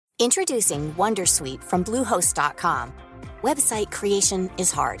Introducing Wondersuite from Bluehost.com. Website creation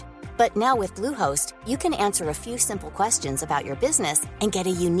is hard, but now with Bluehost, you can answer a few simple questions about your business and get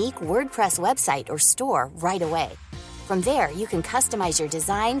a unique WordPress website or store right away. From there, you can customize your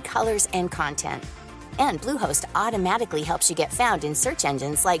design, colors, and content. And Bluehost automatically helps you get found in search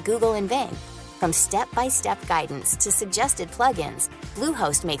engines like Google and Bing. From step-by-step guidance to suggested plugins,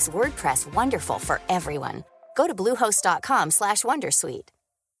 Bluehost makes WordPress wonderful for everyone. Go to bluehost.com/wondersuite.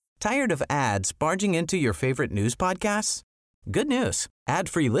 Tired of ads barging into your favorite news podcasts? Good news.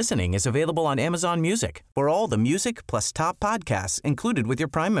 Ad-free listening is available on Amazon Music for all the music plus top podcasts included with your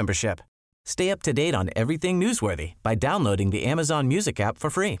Prime membership. Stay up to date on everything newsworthy by downloading the Amazon Music app for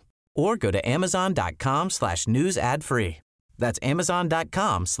free or go to amazon.com/news ad free. That's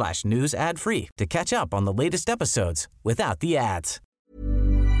amazon.com/news ad free to catch up on the latest episodes without the ads.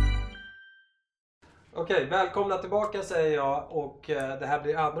 Okej, välkomna tillbaka säger jag, och det här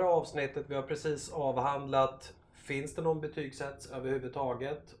blir andra avsnittet. Vi har precis avhandlat, finns det någon betygshets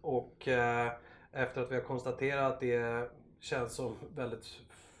överhuvudtaget? Och efter att vi har konstaterat att det känns som väldigt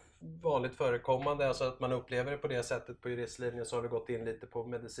vanligt förekommande, alltså att man upplever det på det sättet på juristlinjen, så har vi gått in lite på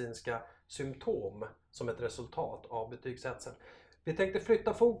medicinska symptom som ett resultat av betygshetsen. Vi tänkte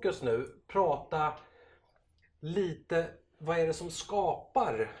flytta fokus nu, prata lite, vad är det som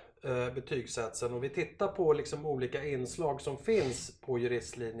skapar betygshetsen, och vi tittar på liksom olika inslag som finns på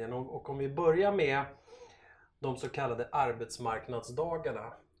juristlinjen, och om vi börjar med de så kallade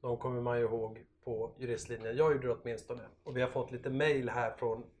arbetsmarknadsdagarna, de kommer man ju ihåg på juristlinjen, jag gjorde det åtminstone, och vi har fått lite mejl här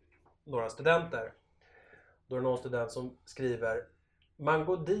från några studenter. Då är det någon student som skriver: man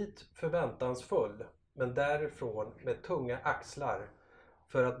går dit förväntansfull men därifrån med tunga axlar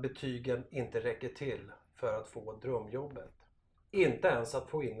för att betygen inte räcker till för att få drömjobbet. Inte ens att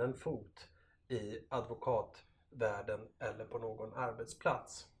få in en fot i advokatvärlden eller på någon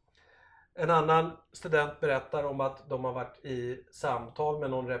arbetsplats. En annan student berättar om att de har varit i samtal med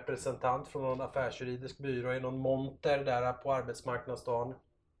någon representant från någon affärsjuridisk byrå i någon monter där på arbetsmarknadsdagen,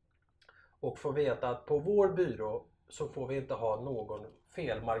 och får veta att på vår byrå så får vi inte ha någon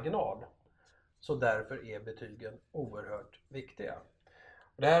felmarginal. Så därför är betygen oerhört viktiga.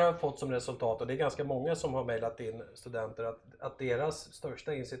 Och det här har fått som resultat, och det är ganska många som har mejlat in studenter, att deras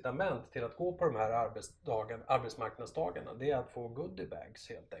största incitament till att gå på de här arbetsmarknadsdagarna, det är att få goodiebags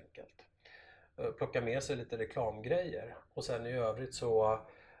helt enkelt. Plocka med sig lite reklamgrejer, och sen i övrigt så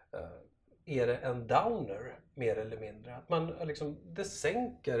är det en downer mer eller mindre. Att man liksom, det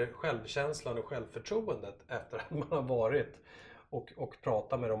sänker självkänslan och självförtroendet efter att man har varit och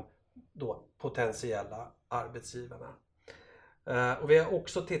pratat med de då potentiella arbetsgivarna. Och vi har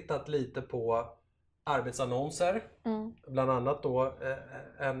också tittat lite på arbetsannonser. Bland annat då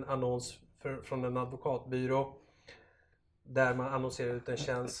en annons från en advokatbyrå där man annonserar ut en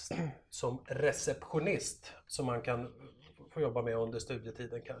tjänst som receptionist som man kan få jobba med under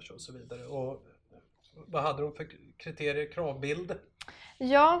studietiden kanske och så vidare. Och vad hade de för kriterier, kravbild?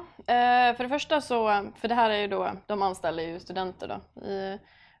 Ja, för det första så, för det här är ju då, de anställer ju studenter då.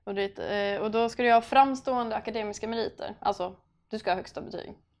 Och då ska du ha framstående akademiska meriter, alltså du ska ha högsta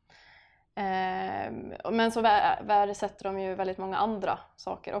betyg. Men så värdesätter de ju väldigt många andra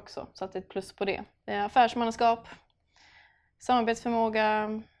saker också, så att det är ett plus på det. Affärsmannaskap,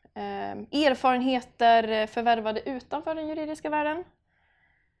 samarbetsförmåga, erfarenheter förvärvade utanför den juridiska världen.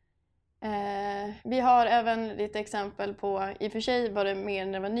 Vi har även lite exempel på, i och för sig var det mer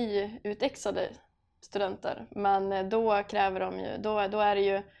när det var nyutexade studenter, men då kräver de ju, då är det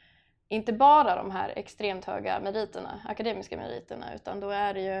ju inte bara de här extremt höga meriterna, akademiska meriterna, utan då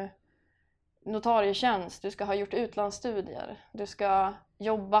är det ju notarietjänst, du ska ha gjort utlandsstudier, du ska ha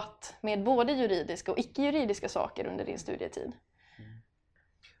jobbat med både juridiska och icke-juridiska saker under din studietid.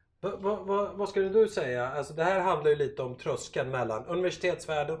 Vad skulle du säga? Alltså det här handlar ju lite om tröskeln mellan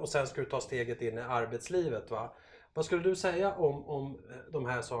universitetsvärlden och sen ska du ta steget in i arbetslivet, va? Vad skulle du säga om de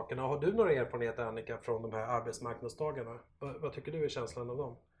här sakerna? Har du några erfarenheter, Annika, från de här arbetsmarknadsdagarna? Vad tycker du är känslan av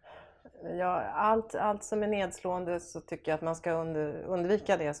dem? Ja, allt som är nedslående så tycker jag att man ska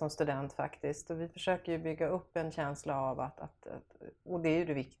undvika det som student faktiskt. Och vi försöker ju bygga upp en känsla av att och det är ju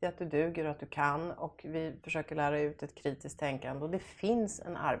det viktiga, att du duger och att du kan. Och vi försöker lära ut ett kritiskt tänkande. Och det finns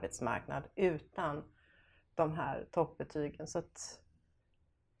en arbetsmarknad utan de här toppbetygen. Så att...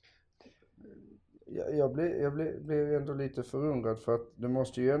 Jag blev ändå lite förundrad, för att det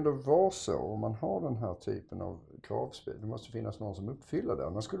måste ju ändå vara så om man har den här typen av kravspel. Det måste finnas någon som uppfyller det,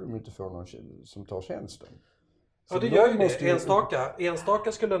 annars skulle de inte få någon som tar tjänsten. Så ja, det gör ju det.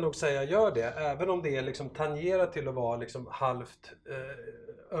 Enstaka skulle jag nog säga gör det, även om det är liksom tangerat till att vara liksom halvt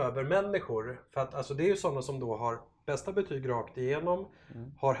övermänniskor. För att alltså, det är ju sådana som då har bästa betyg rakt igenom,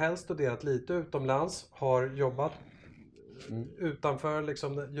 har helst studerat lite utomlands, har jobbat utanför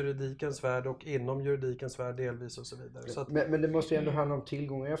liksom juridikens värld och inom juridikens värld delvis och så vidare. Så att, men det måste ju ändå handla om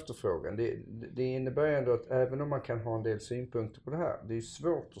tillgång och efterfrågan. Det innebär ändå att även om man kan ha en del synpunkter på det här, det är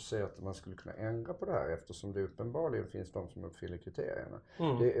svårt att säga att man skulle kunna ändra på det här eftersom det uppenbarligen finns de som uppfyller kriterierna.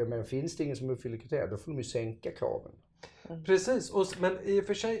 Men finns det ingen som uppfyller kriterierna, då får de ju sänka kraven. Precis, men i och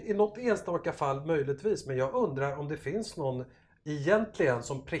för sig i något enstaka fall möjligtvis, men jag undrar om det finns någon egentligen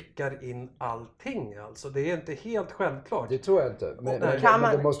som prickar in allting. Alltså det är inte helt självklart. Det tror jag inte. Men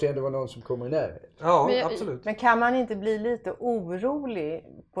det måste ju ändå vara någon som kommer i närheten. Ja, absolut. Men kan man inte bli lite orolig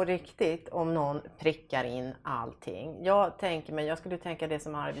på riktigt om någon prickar in allting? Jag skulle tänka det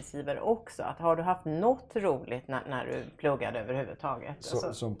som arbetsgivare också. Att har du haft något roligt när du pluggade överhuvudtaget?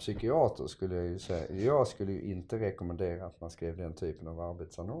 Som psykiater skulle jag ju säga, jag skulle ju inte rekommendera att man skrev den typen av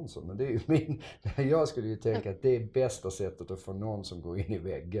arbetsannonser. Men det är ju jag skulle ju tänka att det är bästa sättet att få någon som går in i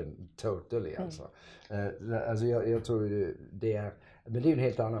väggen totally alltså. Alltså jag tror det är, men det är en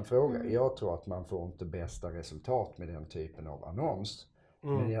helt annan fråga. Jag tror att man får inte bästa resultat med den typen av annons.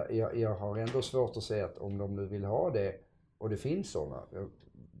 Men jag har ändå svårt att säga att om de nu vill ha det och det finns sådana,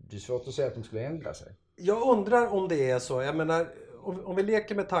 det är svårt att säga att de skulle ändra sig. Jag undrar om det är så. Jag menar, om vi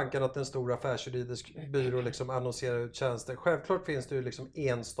leker med tanken att en stor affärsjuridisk byrå liksom annonserar ut tjänster. Självklart finns det ju liksom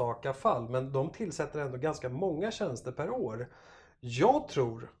enstaka fall, men de tillsätter ändå ganska många tjänster per år. Jag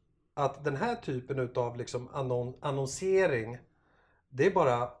tror att den här typen av liksom annonsering, det är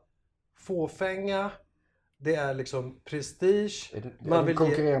bara fåfänga, det är liksom prestige. Man vill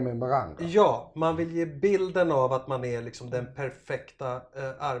konkurrera med varandra. Ja, man vill ge bilden av att man är liksom den perfekta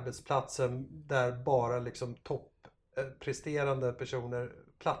arbetsplatsen där bara liksom toppresterande personer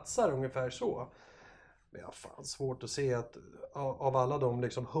platsar, ungefär så. Men jag har fan svårt att se att av alla de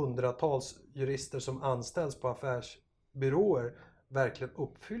liksom hundratals jurister som anställs på affärsbyråer verkligen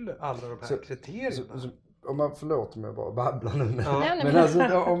uppfyller alla de här kriterierna. Om man förlåter mig bara babbla nu. Men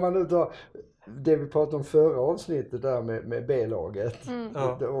alltså om man nu tar det vi pratade om förra avsnittet där med B-laget.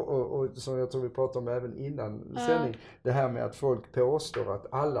 Och som jag tror vi pratade om även innan sändning. Det här med att folk påstår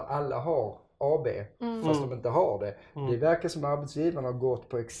att alla har AB fast de inte har det. Det verkar som arbetsgivarna har gått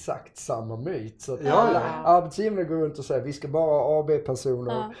på exakt samma myt. Så att arbetsgivarna går runt och säger vi ska bara ha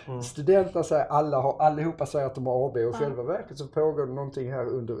AB-personer. Studenterna säger allihopa säger att de har AB och själva verket så pågår det någonting här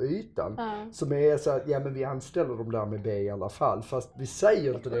under ytan. Som är så att men vi anställer dem där med B i alla fall. Fast vi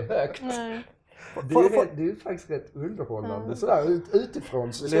säger inte det högt. Det är ju faktiskt rätt underhållande. Sådär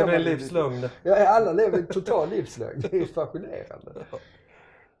utifrån. Så vi lever en livslögn. Ja, alla lever en total livslögn. Det är fascinerande.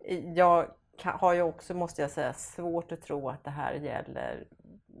 Jag har ju också, måste jag säga, svårt att tro att det här gäller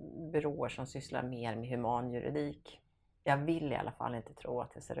byråer som sysslar mer med humanjuridik. Jag vill i alla fall inte tro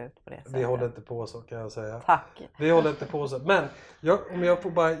att det ser ut på det sättet. Vi håller inte på så, kan jag säga. Tack. Vi håller inte på så. Men om jag får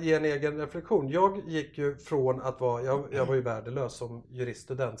bara ge en egen reflektion. Jag gick ju från att vara, jag var ju värdelös som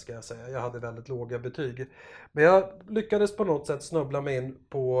juriststudent, ska jag säga. Jag hade väldigt låga betyg. Men jag lyckades på något sätt snubbla mig in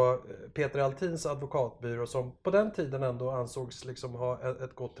på Peter Altins advokatbyrå som på den tiden ändå ansågs liksom ha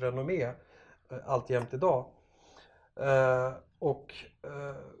ett gott renommé alltjämt idag.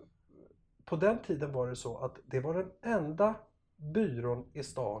 På den tiden var det så att det var den enda byrån i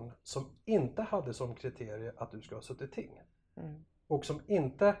stan som inte hade som kriterie att du ska ha suttit ting. Och som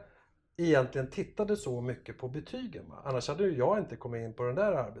inte egentligen tittade så mycket på betygen. Annars hade ju jag inte kommit in på den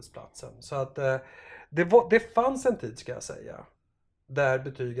där arbetsplatsen. Så att det fanns en tid, ska jag säga, där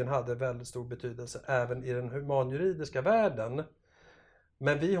betygen hade väldigt stor betydelse även i den humanjuridiska världen.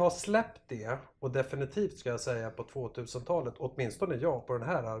 Men vi har släppt det och definitivt, ska jag säga, på 2000-talet, åtminstone jag på den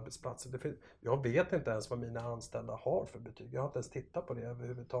här arbetsplatsen. Jag vet inte ens vad mina anställda har för betyg. Jag har inte ens tittat på det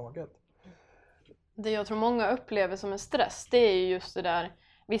överhuvudtaget. Det jag tror många upplever som en stress, det är ju just det där.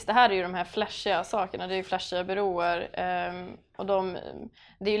 Visst, det här är ju de här flashiga sakerna, det är ju flashiga byråer och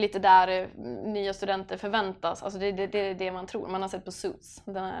det är ju lite där nya studenter förväntas, alltså det är det man tror. Man har sett på Suits,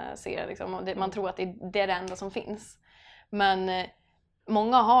 den här serien liksom, och man tror att det är det enda som finns. Men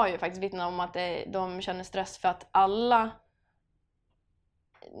många har ju faktiskt vittnat om att de känner stress för att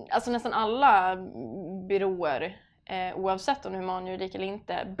nästan alla byråer, oavsett om du är humanjuridik eller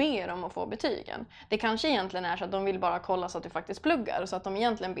inte, ber om att få betygen. Det kanske egentligen är så att de vill bara kolla så att du faktiskt pluggar, så att de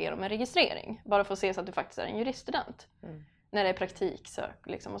egentligen ber om en registrering. Bara för att se så att du faktiskt är en juriststudent. När det är praktiksök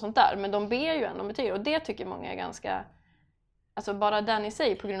liksom och sånt där. Men de ber ju ändå om betyg, och det tycker många är ganska, alltså bara den i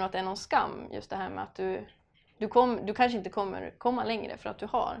sig, på grund av att det är någon skam, just det här med att du kanske inte kommer komma längre för att du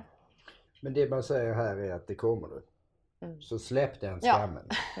har. Men det man säger här är att det kommer du. Så släpp den skammen.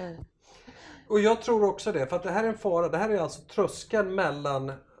 Och jag tror också det, för att det här är en fara. Det här är alltså tröskeln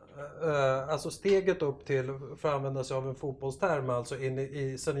mellan alltså steget upp till, för att använda sig av en fotbollsterm, alltså in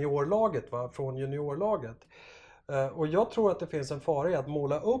i seniorlaget, va? Från juniorlaget. Och jag tror att det finns en fara i att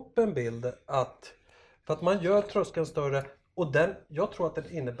måla upp en bild för att man gör tröskeln större, och jag tror att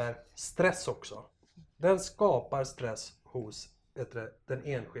den innebär stress också. Den skapar stress hos den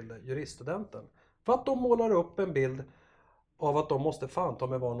enskilda juriststudenten. För att de målar upp en bild av att de måste fan ta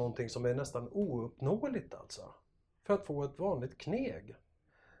med vara någonting som är nästan ouppnåeligt alltså. För att få ett vanligt kneg.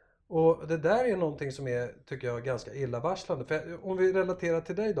 Och det där är någonting som är, tycker jag, ganska illavarslande. För om vi relaterar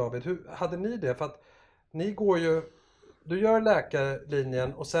till dig, David, hur hade ni det? För att ni går ju, du gör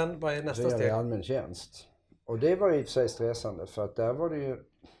läkarlinjen och sen vad är nästa steg? Det är allmän tjänst. Och det var i och för sig stressande, för att där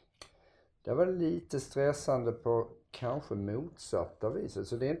var det lite stressande på kanske motsatta viset.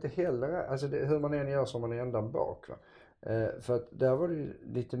 Så det är inte heller, alltså hur man än gör så man är ändan bak, va? För att där var det ju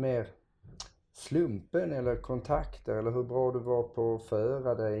lite mer slumpen eller kontakter eller hur bra du var på att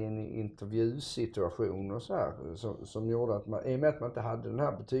föra dig i en intervjusituation och så här, som gjorde att man, i och med att man inte hade den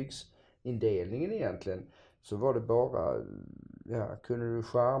här betygsindelningen egentligen, så var det bara, kunde du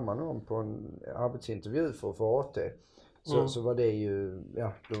charma någon på en arbetsintervju för att få AT, så var det ju,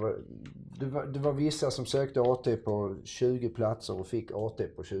 det var vissa som sökte AT på 20 platser och fick AT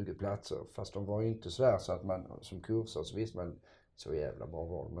på 20 platser, fast de var inte så här så att man som kursare så visste man, så jävla bra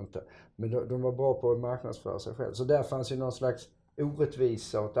var de inte. Men de var bra på att marknadsföra sig själv. Så där fanns ju någon slags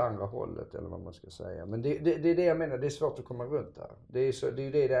orättvisa åt andra hållet, eller vad man ska säga. Men det är det jag menar, det är svårt att komma runt där. Det är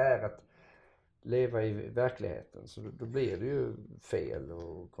ju det är att leva i verkligheten. Så då blir det ju fel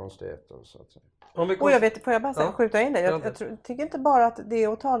och konstigheter, så att säga. Och jag vet, får jag bara skjuta in det? Jag tycker inte bara att det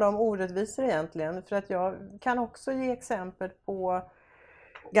är att tala om orättvisor egentligen. För att jag kan också ge exempel på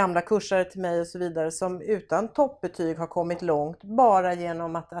gamla kursare till mig och så vidare som utan toppbetyg har kommit långt bara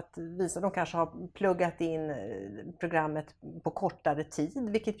genom att visa, de kanske har pluggat in programmet på kortare tid,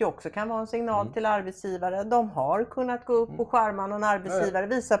 vilket ju också kan vara en signal till arbetsgivare. De har kunnat gå upp och charma någon arbetsgivare,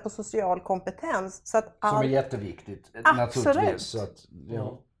 visa på social kompetens. Så att som är jätteviktigt, naturligtvis. Så att,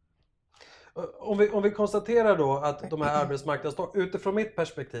 Om vi konstaterar då att de här utifrån mitt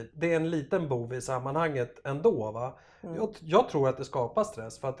perspektiv, det är en liten bov i sammanhanget ändå, va? Jag tror att det skapar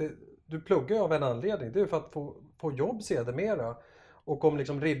stress, för att du pluggar av en anledning, det är för att få jobb sedermera. Och om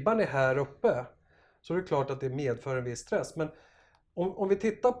liksom ribban är här uppe, så är det klart att det medför en viss stress. Men om vi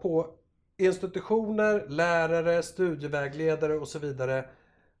tittar på institutioner, lärare, studievägledare och så vidare,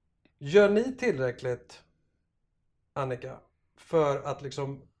 gör ni tillräckligt, Annika, för att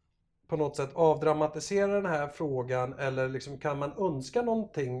liksom på något sätt avdramatisera den här frågan, eller liksom kan man önska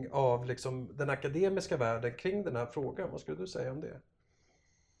någonting av liksom den akademiska världen kring den här frågan? Vad skulle du säga om det?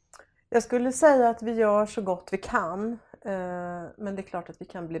 Jag skulle säga att vi gör så gott vi kan, men det är klart att vi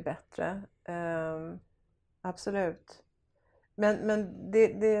kan bli bättre. Absolut. Men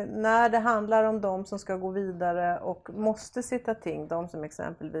när det handlar om de som ska gå vidare och måste sitta ting, de som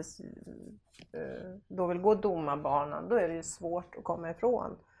exempelvis då vill gå domarbanan, då är det ju svårt att komma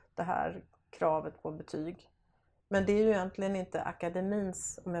ifrån det här kravet på betyg. Men det är ju egentligen inte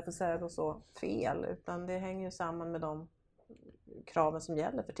akademins, om jag får säga det så, fel, utan det hänger ju samman med de kraven som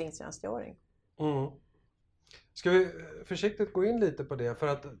gäller för tingstjänstgöring. Ska vi försiktigt gå in lite på det, för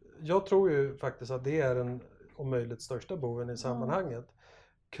att jag tror ju faktiskt att det är den om möjligt största boven i sammanhanget.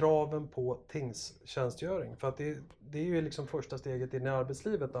 Kraven på tingstjänstgöring, för att det är ju liksom första steget in i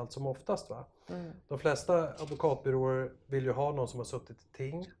arbetslivet allt som oftast, va? De flesta advokatbyråer vill ju ha någon som har suttit i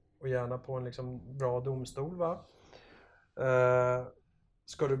ting och gärna på en liksom bra domstol, va?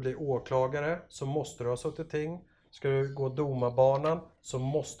 Ska du bli åklagare så måste du ha suttit i ting. Ska du gå domarbanan så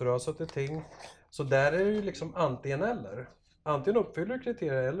måste du ha suttit i ting. Så där är det ju liksom antingen eller. Antingen uppfyller du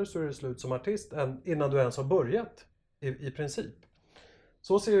kriterier eller så är det slut som artist innan du ens har börjat i princip.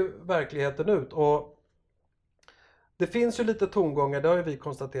 Så ser ju verkligheten ut, och det finns ju lite tongångar, det har ju vi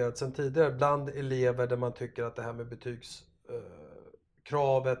konstaterat sedan tidigare, bland elever där man tycker att det här med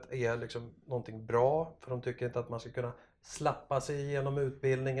betygskravet är liksom någonting bra, för de tycker inte att man ska kunna slappa sig igenom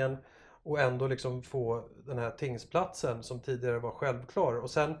utbildningen och ändå liksom få den här tingsplatsen som tidigare var självklar. Och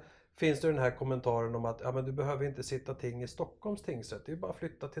sen finns det den här kommentaren om att men du behöver inte sitta ting i Stockholms tingsrätt, det är bara att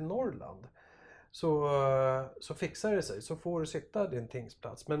flytta till Norrland. Så fixar det sig, så får du sitta din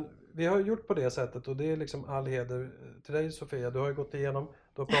tingsplats. Men vi har gjort på det sättet, och det är liksom all heder till dig, Sofia. Du har ju gått igenom,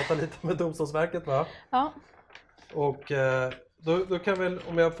 du har pratat lite med Domstolsverket, va? Ja. Och då kan väl,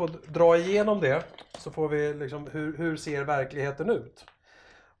 om jag får dra igenom det, så får vi liksom, hur ser verkligheten ut?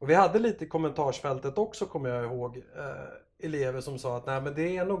 Och vi hade lite i kommentarsfältet också, kommer jag ihåg, elever som sa att nej, men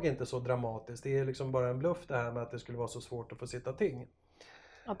det är nog inte så dramatiskt. Det är liksom bara en bluff det här med att det skulle vara så svårt att få sitta ting.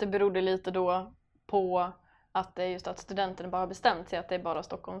 Att det berodde lite då på att det är just att studenterna bara bestämt sig att det är bara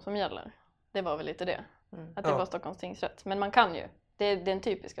Stockholm som gäller. Det var väl lite det. Att det var Stockholms tingsrätt. Men man kan ju. Det är den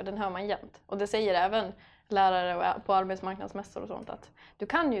typiska, den hör man jämt. Och det säger även lärare på arbetsmarknadsmässor och sånt att du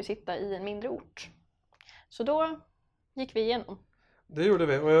kan ju sitta i en mindre ort. Så då gick vi igenom. Det gjorde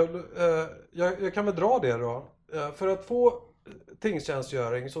vi och jag kan väl dra det då. För att få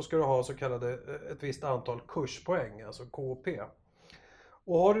tingstjänstgöring så ska du ha så kallade ett visst antal kurspoäng, alltså KP.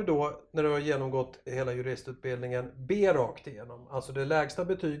 Och har du då, när du har genomgått hela juristutbildningen, B rakt igenom, alltså det lägsta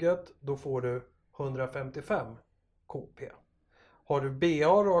betyget, då får du 155 KP. Har du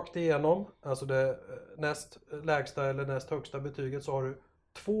BA rakt igenom, alltså det näst lägsta eller näst högsta betyget, så har du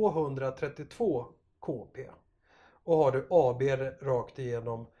 232 KP. Och har du AB rakt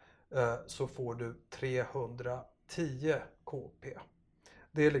igenom så får du 310 KP.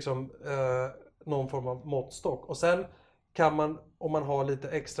 Det är liksom någon form av måttstock. Och sen kan man, om man har lite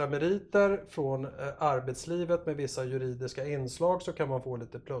extra meriter från arbetslivet med vissa juridiska inslag, så kan man få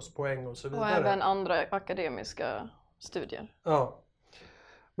lite pluspoäng och så vidare. Och även andra akademiska studier. Ja.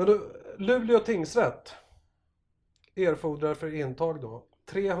 Men då, Luleå tingsrätt erfordrar för intag då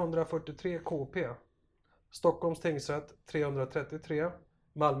 343 KP. Stockholms tingsrätt 333,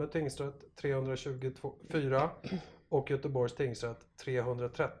 Malmö tingsrätt 324 och Göteborgs tingsrätt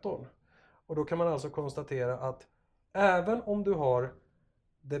 313. Och då kan man alltså konstatera att även om du har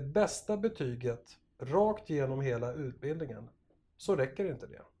det bästa betyget rakt genom hela utbildningen, så räcker inte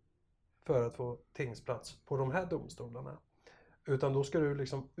det för att få tingsplats på de här domstolarna. Utan då ska du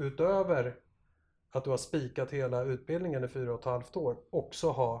liksom utöver att du har spikat hela utbildningen i 4,5 år också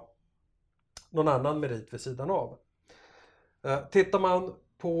ha någon annan merit vid sidan av. Tittar man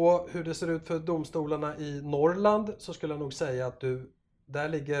på hur det ser ut för domstolarna i Norrland, så skulle jag nog säga att där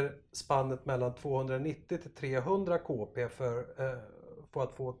ligger spannet mellan 290 till 300 KP för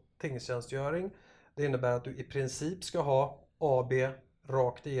att få tingstjänstgöring. Det innebär att du i princip ska ha AB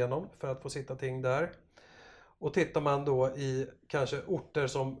rakt igenom för att få sitta ting där. Och tittar man då i kanske orter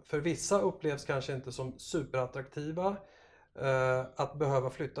som för vissa upplevs kanske inte som superattraktiva att behöva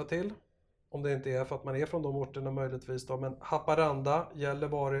flytta till. Om det inte är för att man är från de orterna möjligtvis då. Men Haparanda,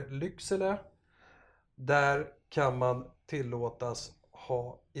 Gällivare, Lycksele. Där kan man tillåtas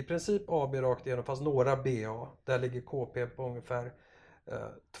ha i princip AB rakt igenom, fast några BA. Där ligger KP på ungefär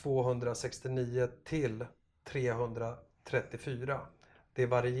 269 till 334. Det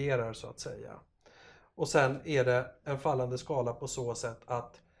varierar så att säga. Och sen är det en fallande skala på så sätt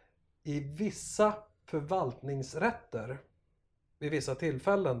att i vissa förvaltningsrätter, vid vissa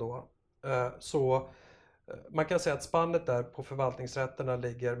tillfällen då, så man kan säga att spannet där på förvaltningsrätterna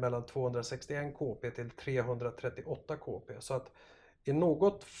ligger mellan 261 KP till 338 KP. Så att i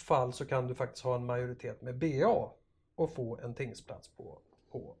något fall så kan du faktiskt ha en majoritet med BA och få en tingsplats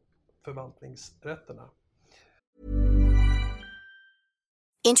på förvaltningsrätterna.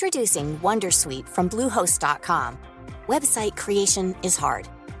 Introducing Wondersuite from Bluehost.com. Website creation is hard,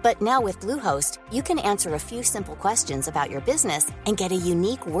 but now with Bluehost, you can answer a few simple questions about your business and get a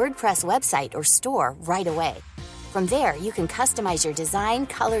unique WordPress website or store right away. From there, you can customize your design,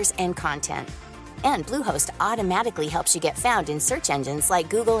 colors, and content. And Bluehost automatically helps you get found in search engines like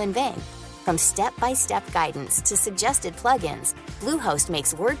Google and Bing. From step-by-step guidance to suggested plugins, Bluehost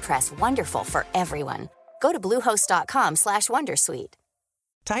makes WordPress wonderful for everyone. Go to bluehost.com/wondersuite.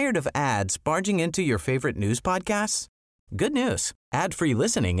 Tired of ads barging into your favorite news podcasts? Good news. Ad-free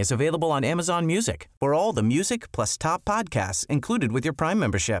listening is available on Amazon Music for all the music plus top podcasts included with your Prime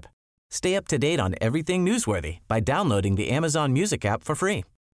membership. Stay up to date on everything newsworthy by downloading the Amazon Music app for free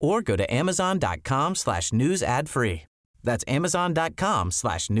or go to amazon.com/news ad free. That's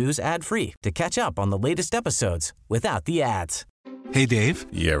amazon.com/news ad free to catch up on the latest episodes without the ads. Hey, Dave.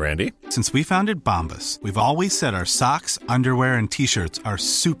 Yeah, Randy. Since we founded Bombas, we've always said our socks, underwear, and T-shirts are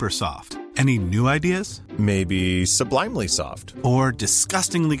super soft. Any new ideas? Maybe sublimely soft. Or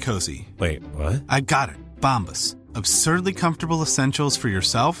disgustingly cozy. Wait, what? I got it. Bombas. Absurdly comfortable essentials for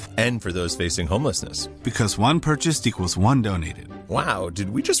yourself and for those facing homelessness. Because one purchased equals one donated. Wow,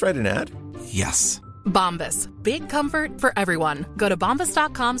 did we just write an ad? Yes. Bombas. Big comfort for everyone. Go to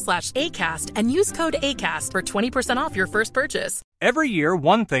bombas.com/ACAST and use code ACAST for 20% off your first purchase. Every year,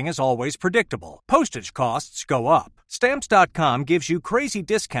 one thing is always predictable. Postage costs go up. Stamps.com gives you crazy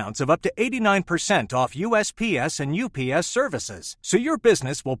discounts of up to 89% off USPS and UPS services, so your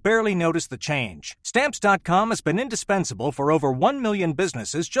business will barely notice the change. Stamps.com has been indispensable for over 1 million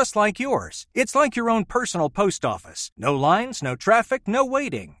businesses just like yours. It's like your own personal post office. No lines, no traffic, no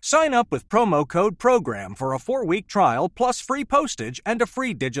waiting. Sign up with promo code PROGRAM for a 4-week trial plus free postage and a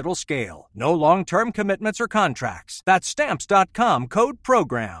free digital scale. No long-term commitments or contracts. That's Stamps.com, code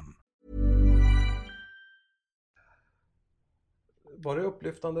PROGRAM. var det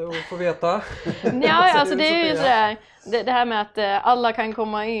upplyftande att få veta? Ja, alltså det är ju sådär, det här med att alla kan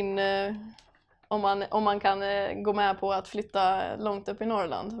komma in om man kan gå med på att flytta långt upp i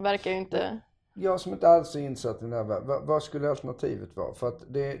Norrland, verkar ju inte... Jag som inte alls är insatt i den här, vad skulle alternativet vara? För att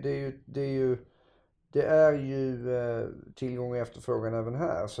det är ju tillgång och efterfrågan även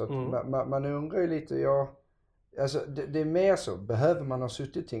här. Så att man undrar ju lite, alltså det är mer så, behöver man ha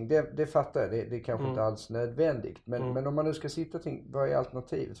suttit ting? Det fattar jag, det är kanske inte alls nödvändigt. Men om man nu ska sitta ting, vad är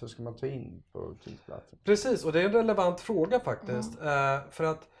alternativet? Vad ska man ta in på tidsplatsen? Precis, och det är en relevant fråga faktiskt. För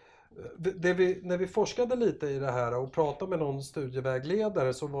att när vi forskade lite i det här och pratade med någon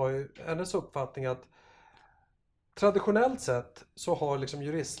studievägledare, så var ju hennes uppfattning att traditionellt sett så har liksom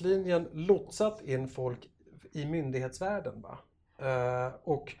juristlinjen lotsat in folk i myndighetsvärlden. Va?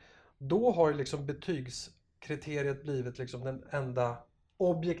 Och då har ju liksom betygskriteriet blivit liksom den enda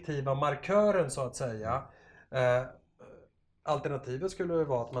objektiva markören, så att säga. Alternativet skulle ju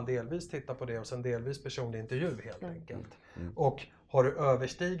vara att man delvis tittar på det och sen delvis personlig intervju helt enkelt. Och har du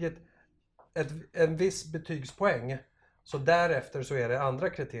överstigit en viss betygspoäng, så därefter så är det andra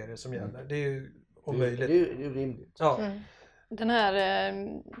kriterier som gäller. Det är ju omöjligt. Det är ju rimligt. Ja. Den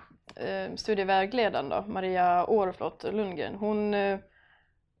här studievägledaren då, Maria Årflot Lundgren, hon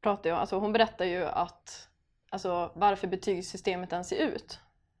pratar ju, alltså hon berättar ju att alltså varför betygssystemet ens ser ut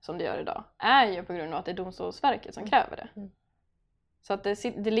som det gör idag är ju på grund av att det är Domstolsverket som kräver det. Så att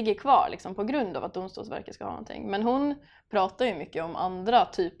det ligger kvar liksom på grund av att Domstolsverket ska ha någonting. Men hon pratar ju mycket om andra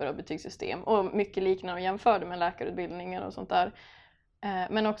typer av betygssystem och mycket liknande och jämförde med läkarutbildningen och sånt där.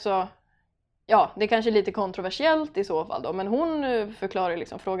 Men också, ja, det är kanske lite kontroversiellt i så fall då, men hon förklarar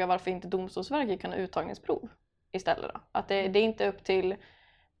liksom, frågar varför inte Domstolsverket kan ha uttagningsprov istället då. Att det är inte upp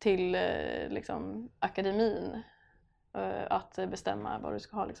till liksom akademin att bestämma vad du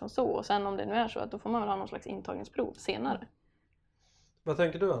ska ha liksom så. Och sen om det nu är så, att då får man väl ha någon slags intagningsprov senare. Vad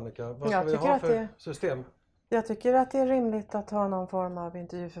tänker du, Annika? Vad ska vi ha för system? Jag tycker att det är rimligt att ha någon form av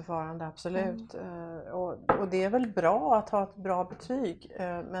intervjuförfarande, absolut. Och det är väl bra att ha ett bra betyg.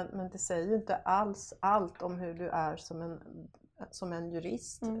 Men det säger ju inte alls allt om hur du är som en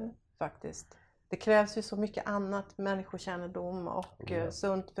jurist faktiskt. Det krävs ju så mycket annat, människokännedom och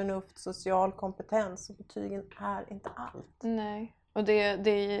sunt förnuft, social kompetens. Och betygen är inte allt. Nej, och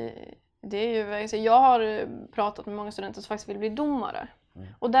det är ju, alltså jag har pratat med många studenter som faktiskt vill bli domare.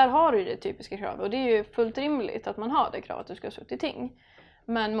 Och där har du det typiska kravet. Och det är ju fullt rimligt att man har det kravet att du ska ha suttit i ting.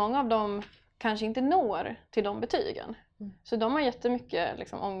 Men många av dem kanske inte når till de betygen. Så de har jättemycket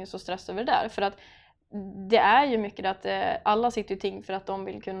liksom, ångest och stress över det där. För att det är ju mycket att alla sitter i ting för att de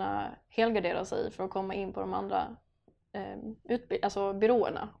vill kunna helgardera sig för att komma in på de andra alltså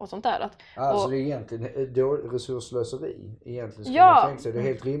byråerna och sånt där. Alltså det är egentligen resursslöseri. Egentligen skulle man tänka sig. Det är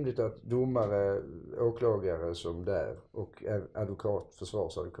helt rimligt att domare, åklagare som där och advokat,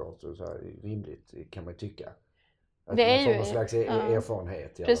 försvarsadvokat och så här, rimligt kan man tycka. Att det är ju någon slags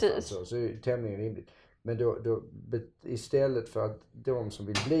erfarenhet i alla fall. Så är det tämligen rimligt. Men då istället för att de som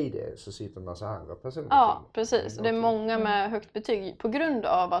vill bli det, så sitter en massa andra personer. Ja, precis. Det är många med högt betyg på grund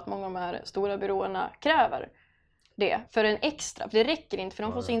av att många av de här stora byråerna kräver det för en extra. För det räcker inte, för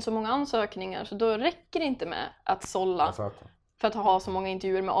de får in så många ansökningar, så då räcker det inte med att sålla för att ha så många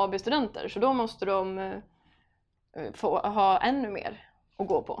intervjuer med AB-studenter. Så då måste de få ha ännu mer att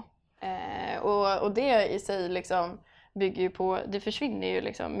gå på. Och det i sig liksom bygger ju på, det försvinner ju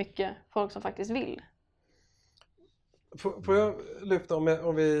liksom mycket folk som faktiskt vill. Får jag lyfta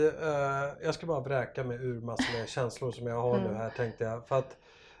om vi jag ska bara vräka mig ur massor med känslor som jag har nu här, tänkte jag. För att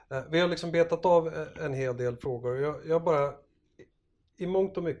vi har liksom betat av en hel del frågor. Jag bara, i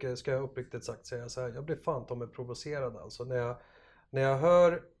mångt och mycket ska jag uppriktigt sagt säga så här, jag blir fan ta mig provocerad alltså när jag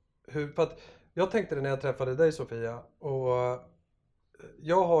hör hur, för att jag tänkte det när jag träffade dig, Sofia, och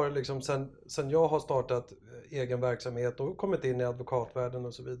jag har liksom sen jag har startat egen verksamhet och kommit in i advokatvärlden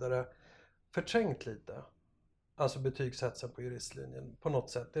och så vidare, förträngt lite. Alltså betygshetsen på juristlinjen på något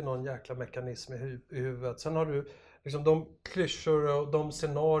sätt. Det är någon jäkla mekanism i huvudet. Sen har du liksom de klyschor och de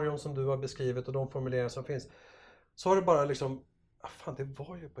scenarion som du har beskrivit och de formuleringar som finns. Så har det bara liksom, fan det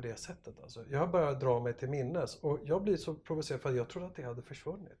var ju på det sättet alltså. Jag har börjat dra mig till minnes och jag blir så provocerad för att jag trodde att det hade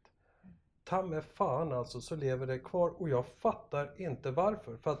försvunnit. Ta med fan alltså, så lever det kvar och jag fattar inte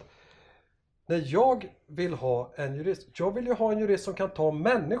varför. För att när jag vill ha en jurist, jag vill ju ha en jurist som kan ta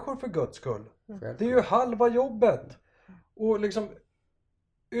människor för Guds skull. Det är ju halva jobbet. Och liksom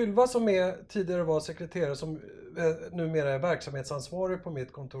Ylva som tidigare var sekreterare, som numera är verksamhetsansvarig på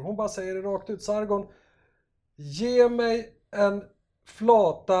mitt kontor, hon bara säger det rakt ut, Sargon, ge mig en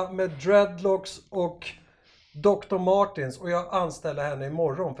flata med dreadlocks och Dr. Martins och jag anställer henne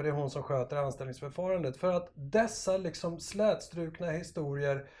imorgon för det är hon som sköter anställningsförfarandet. För att dessa liksom slätstrukna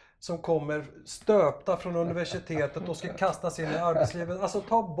historier som kommer stöpta från universitetet och ska kastas in i arbetslivet. Alltså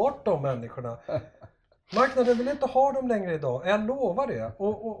ta bort de människorna. Marknaden vill inte ha dem längre idag, jag lovar det.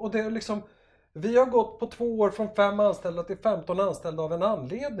 Och det är liksom, vi har gått på 2 år från 5 anställda till 15 anställda av en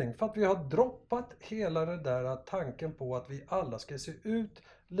anledning. För att vi har droppat hela det där tanken på att vi alla ska se ut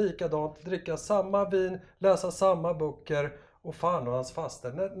likadant, dricka samma vin, läsa samma böcker och fan och hans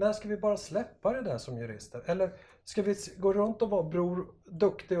faster. När ska vi bara släppa det där som jurister? Eller ska vi gå runt och vara bror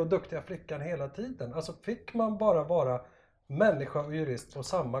duktig och duktiga flickan hela tiden? Alltså fick man bara vara människa och jurist på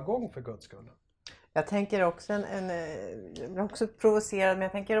samma gång för Guds skull? Jag tänker också jag är också provocerad, men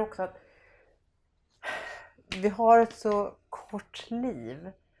jag tänker också att vi har ett så kort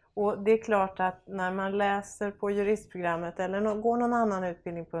liv. Och det är klart att när man läser på juristprogrammet eller går någon annan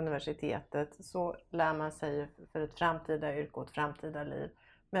utbildning på universitetet så lär man sig för ett framtida yrke och ett framtida liv.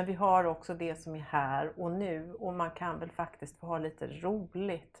 Men vi har också det som är här och nu, och man kan väl faktiskt få ha lite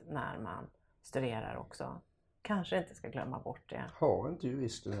roligt när man studerar också. Kanske inte ska glömma bort det. Har inte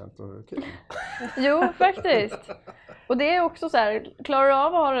juriststudenter kul? Jo, faktiskt. Och det är också så här, klarar du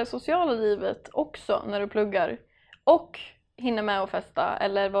av att ha det sociala livet också när du pluggar och hinner med att festa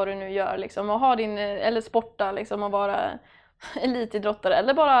eller vad du nu gör liksom, och ha eller sporta liksom, och vara elitidrottare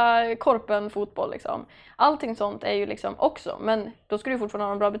eller bara korpen fotboll liksom. Allting sånt är ju liksom också, men då ska du fortfarande ha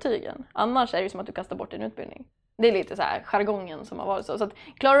de bra betygen. Annars är det ju som att du kastar bort din utbildning. Det är lite så här jargongen som har varit så att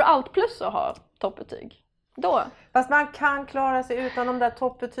klarar du allt plus att ha toppbetyg då. Fast man kan klara sig utan de där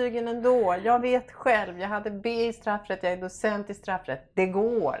toppbetygen ändå. Jag vet själv, jag hade B i straffrätt, jag är docent i straffrätt. Det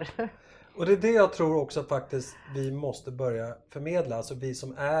går. Och det är det jag tror också att faktiskt vi måste börja förmedla. Alltså vi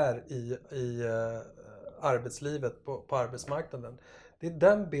som är i arbetslivet på arbetsmarknaden. Det är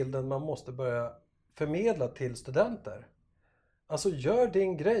den bilden man måste börja förmedla till studenter. Alltså gör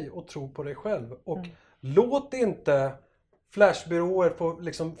din grej och tro på dig själv. Och låt inte flashbyråer få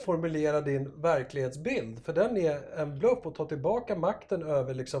liksom formulera din verklighetsbild. För den är en bluff, och ta tillbaka makten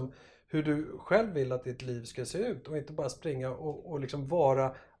över liksom hur du själv vill att ditt liv ska se ut. Och inte bara springa och liksom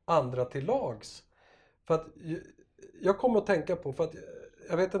vara andra till lags. För att jag kommer att tänka på, för att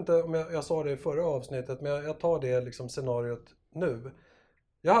jag vet inte om jag sa det i förra avsnittet, men jag tar det liksom scenariot nu.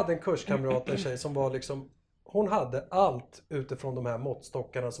 Jag hade en kurskamrat, en tjej som var liksom, hon hade allt utifrån de här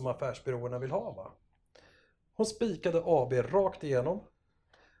måttstockarna som affärsbyråerna vill ha, va? Hon spikade AB rakt igenom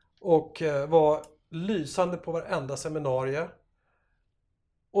och var lysande på varenda seminarie.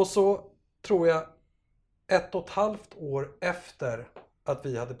 Och så tror jag 1,5 år efter att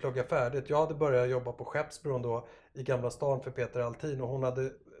vi hade pluggat färdigt. Jag hade börjat jobba på Skeppsbron då i Gamla stan för Peter Altin, och hon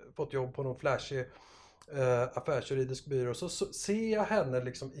hade fått jobb på någon flashig affärsjuridisk byrå. Så ser jag henne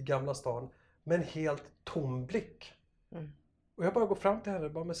liksom i Gamla stan med en helt tom blick. Och jag bara går fram till henne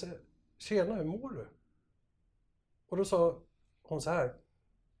och bara säger: tjena, hur mår du? Och då sa hon så här: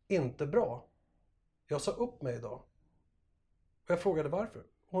 inte bra. Jag sa upp mig idag. Och jag frågade varför.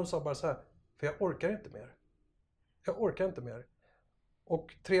 Hon sa bara så här: för jag orkar inte mer. Jag orkar inte mer.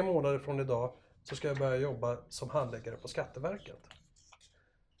 Och 3 månader från idag så ska jag börja jobba som handläggare på Skatteverket.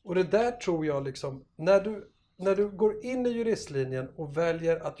 Och det där tror jag liksom, när du går in i juristlinjen och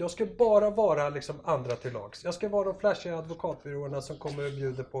väljer att jag ska bara vara liksom andra till lags. Jag ska vara de flashiga advokatbyråerna som kommer och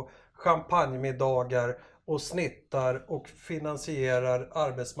bjuder på champagnemiddagar och snittar och finansierar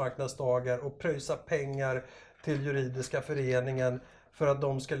arbetsmarknadsdagar och pröjsar pengar till juridiska föreningen för att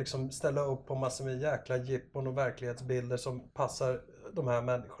de ska liksom ställa upp på massor med jäkla jippon och verklighetsbilder som passar de här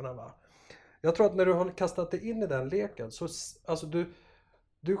människorna, va? Jag tror att när du har kastat dig in i den leken så alltså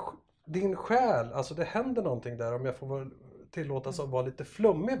din själ, alltså det händer någonting där, om jag får tillåtas att vara lite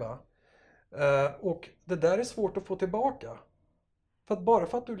flummig, va? Och det där är svårt att få tillbaka. För att bara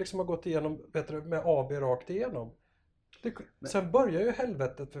för att du liksom har gått igenom med AB rakt igenom. Sen börjar ju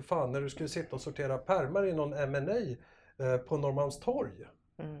helvetet för fan när du skulle sitta och sortera pärmar i någon M&A på Norrmalmstorg.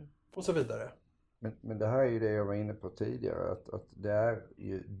 Och så vidare. Men det här är ju det jag var inne på tidigare, att det är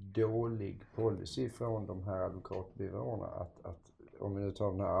ju dålig policy från de här advokatbyråerna att om vi nu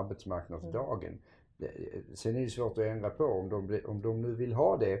tar den här arbetsmarknadsdagen. Sen är det svårt att ändra på om de nu vill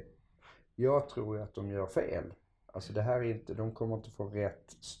ha det. Jag tror att de gör fel. Alltså det här är inte, de kommer inte få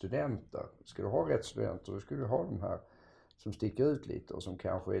rätt studenter. Ska du ha rätt studenter, då ska du ha de här som sticker ut lite och som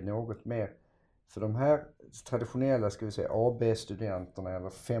kanske är något mer. För de här traditionella, ska vi säga, AB-studenterna eller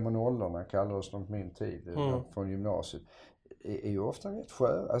 5-0-orna kallades de på min tid från gymnasiet, är ju ofta rätt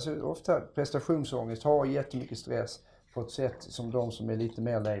skör. Alltså ofta prestationsångest, har jättemycket stress på ett sätt som de som är lite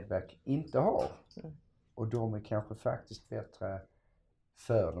mer laidback inte har. Och de är kanske faktiskt bättre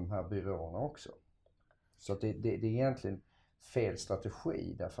för de här byråerna också. Så att det är egentligen fel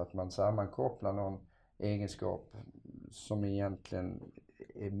strategi därför att man sammankopplar någon egenskap som egentligen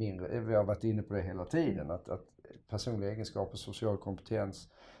är mindre. Vi har varit inne på det hela tiden, att personliga egenskaper, social kompetens,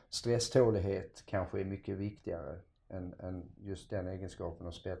 stresstålighet kanske är mycket viktigare än just den egenskapen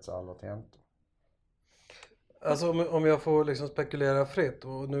att spetsa alla tentor. Alltså om jag får liksom spekulera fritt,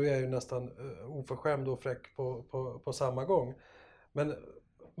 och nu är jag ju nästan oförskämd och fräck på samma gång. Men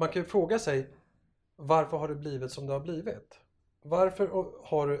man kan ju fråga sig, varför har det blivit som det har blivit? Varför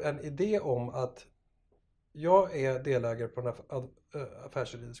har du en idé om att jag är delägare på en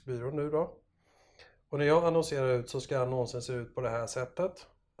affärsjuridisk byrå nu då? Och när jag annonserar ut så ska annonsen se ut på det här sättet.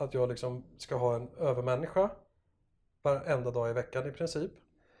 Att jag liksom ska ha en övermänniska varenda dag i veckan i princip.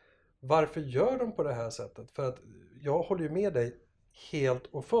 Varför gör de på det här sättet? För att jag håller ju med dig helt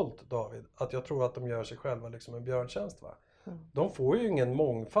och fullt, David, att jag tror att de gör sig själva liksom en björntjänst, va? De får ju ingen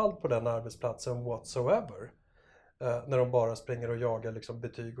mångfald på den arbetsplatsen whatsoever. När de bara springer och jagar liksom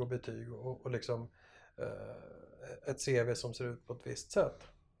betyg och liksom ett CV som ser ut på ett visst sätt.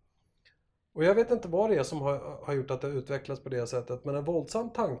 Och jag vet inte vad det är som har gjort att det utvecklats på det sättet, men en våldsam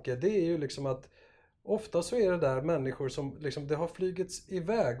tanke, det är ju liksom att ofta så är det där människor som liksom, det har flygits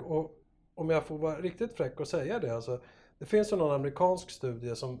iväg, och om jag får vara riktigt fräck och säga det, alltså, det finns ju någon amerikansk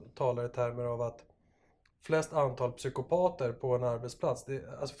studie som talar i termer av att flest antal psykopater på en arbetsplats,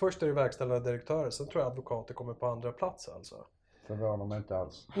 alltså först är det verkställande direktörer, sen tror jag advokater kommer på andra plats alltså. Förvånar mig inte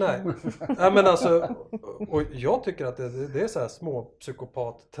alls. Nej, men alltså, och jag tycker att det är så här små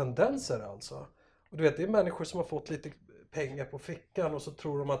psykopat-tendenser alltså. Och du vet, det är människor som har fått lite pengar på fickan och så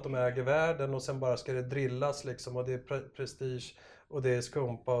tror de att de äger världen och sen bara ska det drillas liksom, och det är prestige och det är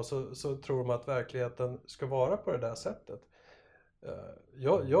skumpa, och så tror de att verkligheten ska vara på det där sättet.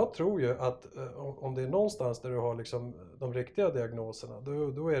 Jag tror ju att om det är någonstans där du har liksom de riktiga diagnoserna,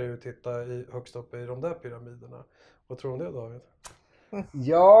 då är det ju att titta högst upp i de där pyramiderna. Vad tror du om det, David?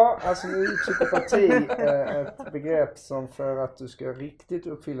 Ja, alltså nu är psykopati ett begrepp som, för att du ska riktigt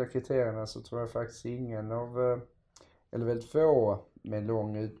uppfylla kriterierna, så tror jag faktiskt ingen av, eller väldigt få med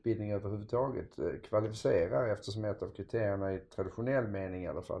lång utbildning överhuvudtaget kvalificerar, eftersom ett av kriterierna i traditionell mening i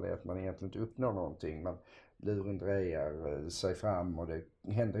alla fall är att man egentligen inte uppnår någonting. Man lurendrejar sig fram och det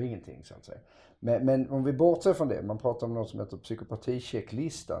händer ingenting så att säga. Men om vi bortser från det, man pratar om något som heter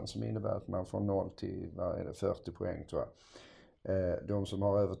psykopatichecklistan, som innebär att man får 0 till 40 poäng tror jag. De som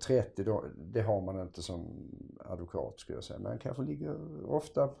har över 30, det har man inte som advokat skulle jag säga. Man kanske ligger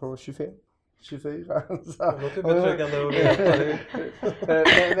ofta på 25, 24. Det låter betryggande att veta.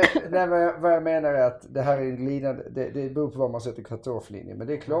 Nej, vad jag menar är att det här är en glidande, det beror på vad man sätter cut-off-linjen. Men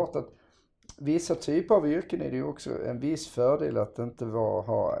det är klart att vissa typer av yrken är det ju också en viss fördel att inte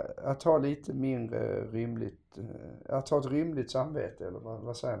att ha lite mindre rimligt, att ha ett rimligt samvete, eller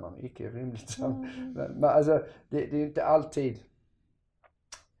vad säger man, icke rimligt samvete. Men alltså det är inte alltid,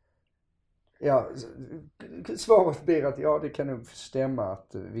 ja, svaret blir att ja, det kan nog stämma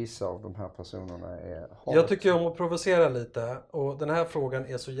att vissa av de här personerna har. Jag tycker om att provocera lite, och den här frågan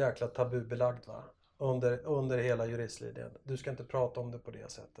är så jäkla tabubelagd, va? Under hela juristlinjen. Du ska inte prata om det på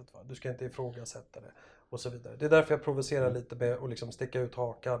det sättet, va? Du ska inte ifrågasätta det och så vidare. Det är därför jag provocerar lite med att liksom sticka ut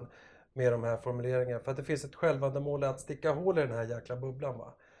hakan med de här formuleringarna. För att det finns ett självändamål att sticka hål i den här jäkla bubblan,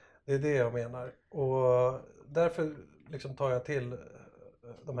 va? Det är det jag menar. Och därför liksom tar jag till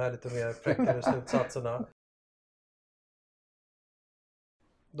de här lite mer fräckare slutsatserna.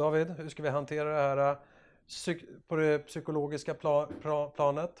 David, hur ska vi hantera det här på det psykologiska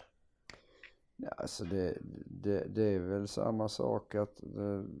planet? Ja, alltså det är väl samma sak, att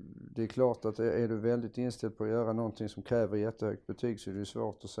det är klart att är du väldigt inställd på att göra någonting som kräver jättehögt betyg, så är det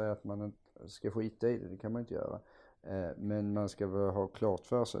svårt att säga att man inte ska skita i det kan man inte göra. Men man ska väl ha klart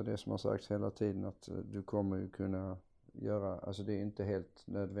för sig det som har sagts hela tiden, att du kommer ju kunna göra, alltså det är inte helt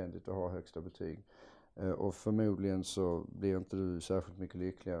nödvändigt att ha högsta betyg. Och förmodligen så blir inte du särskilt mycket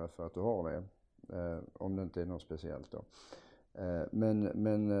lyckligare för att du har det, om det inte är något speciellt då. Men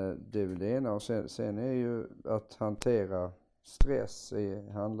det är väl det ena, och sen är ju att hantera stress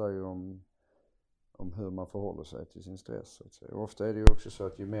handlar ju om hur man förhåller sig till sin stress så att säga. Och ofta är det ju också så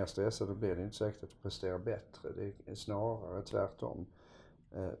att ju mer stressad du blir, det är inte säkert att du presterar bättre, det är snarare tvärtom.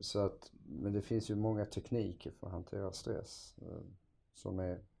 Så att, men det finns ju många tekniker för att hantera stress som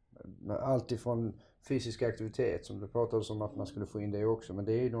är allt ifrån fysisk aktivitet, som du pratade om att man skulle få in det också, men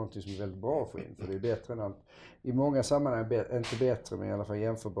det är ju någonting som är väldigt bra att få in, för det är bättre än allt. I många sammanhang, inte bättre men i alla fall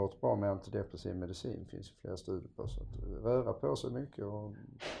jämförbart bra med antidepressiv medicin, finns ju flera studier på, så att röra på sig mycket och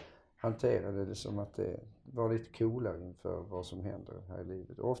hantera det som att det var lite coolare inför vad som händer här i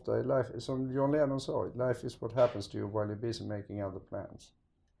livet. Ofta är life, som John Lennon sa, life is what happens to you while you're busy making other plans.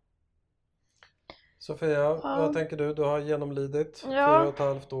 Sofia, vad tänker du? Du har genomlidit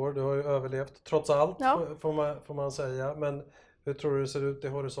 4,5 år. Du har ju överlevt trots allt får man säga. Men hur tror du det ser ut i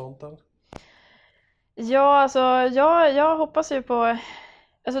horisonten? Ja, alltså jag hoppas ju på...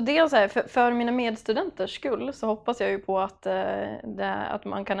 Alltså dels här, för mina medstudenters skull så hoppas jag ju på att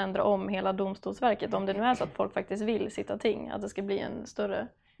man kan ändra om hela Domstolsverket. Om det nu är så att folk faktiskt vill sitta ting. Att det ska bli en större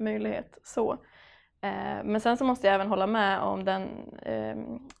möjlighet så. Men sen så måste jag även hålla med om den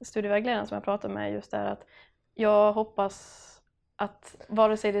studievägledaren som jag pratade med just där. Att jag hoppas att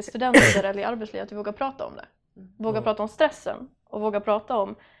vare sig det är studenter eller i arbetslivet att vi vågar prata om det. Våga prata om stressen och våga prata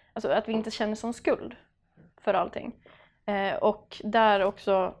om alltså, att vi inte känner som skuld för allting. Och där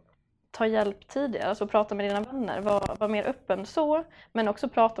också ta hjälp tidigare, alltså prata med dina vänner, var mer öppen så, men också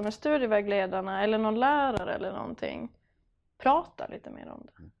prata med studievägledarna eller någon lärare eller någonting. Prata lite mer om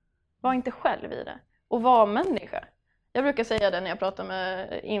det. Var inte själv i det. Och var människa. Jag brukar säga det när jag pratar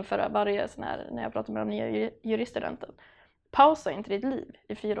med, inför varje sån här, när jag pratar med de nya juriststudenten. Pausa inte ditt liv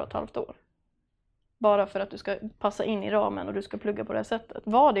i 4,5 år. Bara för att du ska passa in i ramen och du ska plugga på det här sättet.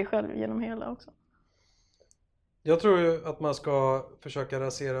 Var dig själv genom hela också. Jag tror ju att man ska försöka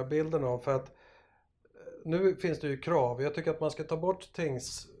rasera bilden av, för att nu finns det ju krav. Jag tycker att man ska ta bort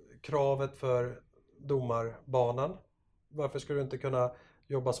tingskravet för domarbanan. Varför skulle du inte kunna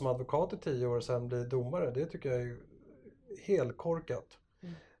jobba som advokat i 10 år och sen bli domare? Det tycker jag är helt korkat.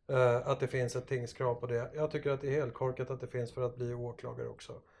 Att det finns ett tingskrav på det. Jag tycker att det är helt korkat att det finns för att bli åklagare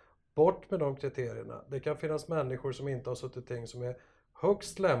också. Bort med de kriterierna. Det kan finnas människor som inte har suttit ting som är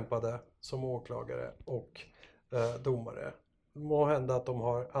högst lämpade som åklagare och domare. Må hända att de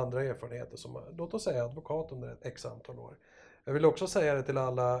har andra erfarenheter som, låt oss säga, advokat under ett x antal år. Jag vill också säga det till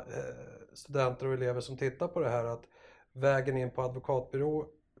alla studenter och elever som tittar på det här, att vägen in på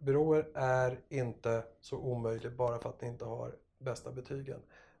advokatbyråer är inte så omöjlig bara för att ni inte har bästa betygen.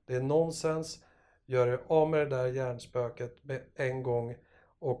 Det är nonsens. Gör er av med det där hjärnspöket med en gång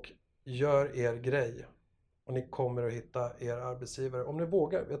och gör er grej. Och ni kommer att hitta er arbetsgivare. Om ni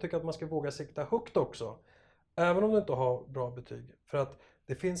vågar. Jag tycker att man ska våga sikta högt också. Även om du inte har bra betyg. För att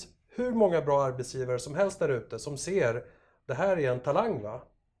det finns hur många bra arbetsgivare som helst där ute som ser det här är en talang, va?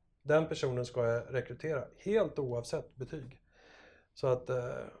 Den personen ska jag rekrytera. Helt oavsett betyg. Så att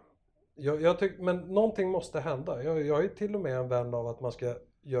jag tycker, men någonting måste hända. Jag är till och med en vän av att man ska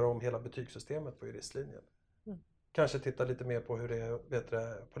göra om hela betygssystemet på juristlinjen. Kanske titta lite mer på hur det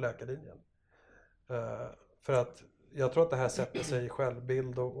är på läkarlinjen. För att jag tror att det här sätter sig i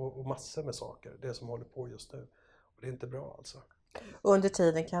självbild och massor med saker. Det som håller på just nu. Och det är inte bra alltså. Under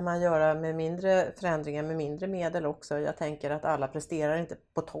tiden kan man göra med mindre förändringar med mindre medel också. Jag tänker att alla presterar inte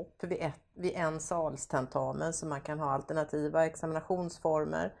på topp vid en salstentamen, så man kan ha alternativa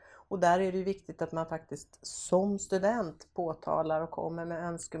examinationsformer. Och där är det ju viktigt att man faktiskt som student påtalar och kommer med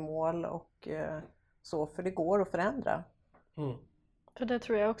önskemål och så, för det går att förändra. För det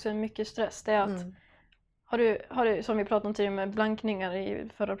tror jag också är mycket stress. Det är att har du som vi pratade om tidigare med blankningar i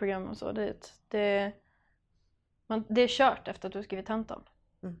förra programmet och så, det är kört efter att du skrivit tentan.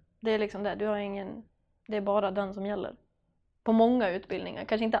 Det är liksom det, det är bara den som gäller. På många utbildningar,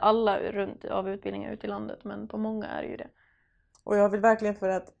 kanske inte alla av utbildningar ute i landet, men på många är det ju det. Och jag vill verkligen, för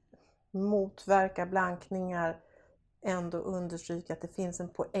att motverka blankningar, ändå understryka att det finns en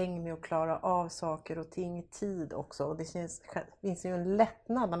poäng med att klara av saker och ting i tid också. Och det finns ju en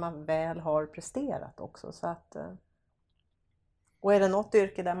lättnad när man väl har presterat också. Så att, och är det något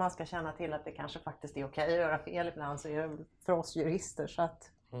yrke där man ska känna till att det kanske faktiskt är okej att göra fel ibland, så är det för oss jurister. Så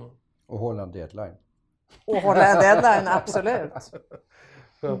att... Och hålla en deadline. Och hålla en deadline, absolut.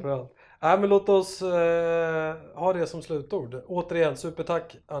 Framförallt. Men låt oss ha det som slutord. Återigen,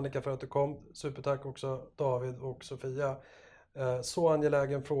 supertack Annika för att du kom. Supertack också David och Sofia. Så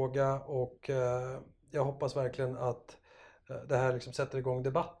angelägen fråga, och jag hoppas verkligen att det här liksom sätter igång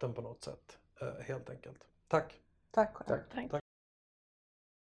debatten på något sätt. Helt enkelt. Tack. Tack.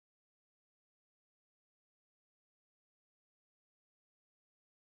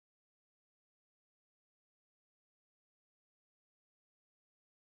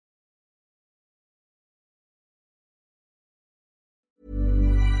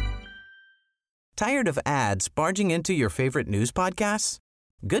 Tired of ads barging into your favorite news podcasts?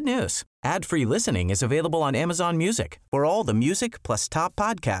 Good news. Ad-free listening is available on Amazon Music for all the music plus top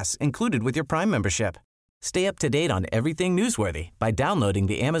podcasts included with your Prime membership. Stay up to date on everything newsworthy by downloading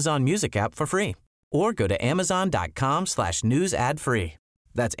the Amazon Music app for free or go to amazon.com/news ad free.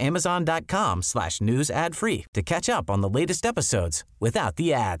 That's amazon.com/news ad free to catch up on the latest episodes without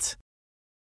the ads.